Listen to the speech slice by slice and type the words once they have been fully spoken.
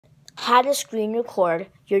how to screen record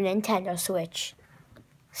your Nintendo Switch.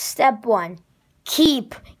 Step 1.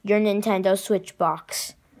 Keep your Nintendo Switch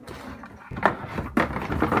box.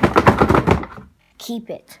 Keep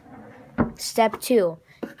it. Step 2.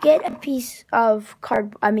 Get a piece of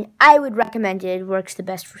card. I would recommend it. It works the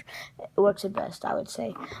best. I would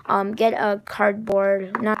say. Get a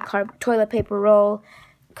toilet paper roll.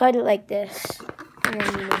 Cut it like this, and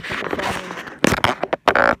then you put the phone in.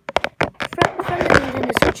 From the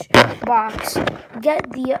Nintendo Switch box, get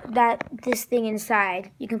this thing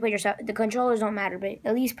inside. You can put the controllers don't matter, but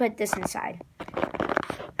at least put this inside.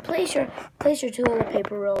 Place your toilet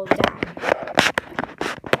paper roll down.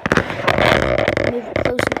 Move it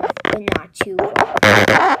close enough, but not too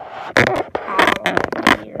far. Ow,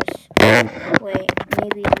 my ears. Wait,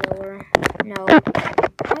 maybe lower. No.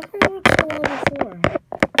 How come it worked so well before?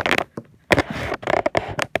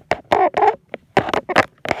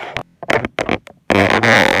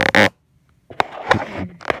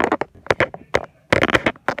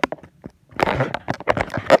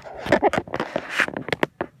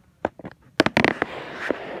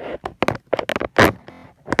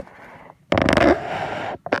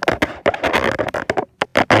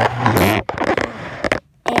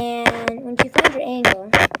 And once you find your angle,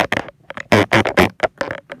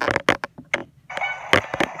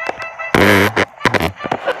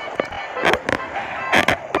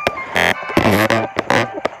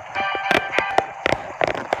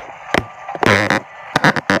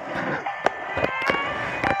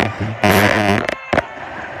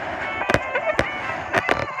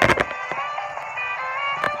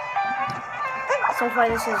 so far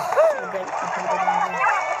this is a good angle.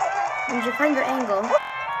 Once you find your angle,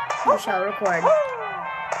 you shall record.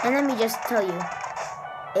 And let me just tell you,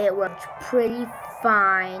 it worked pretty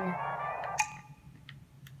fine.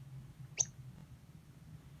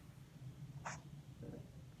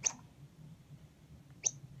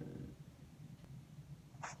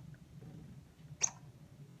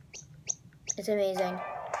 It's amazing.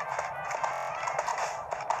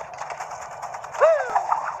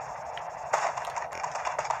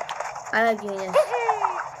 I like doing this.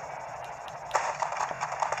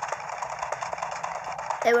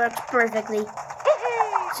 It works perfectly.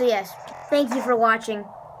 So yes, thank you for watching.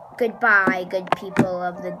 Goodbye, good people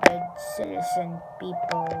of the good citizen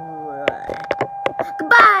people.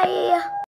 Goodbye!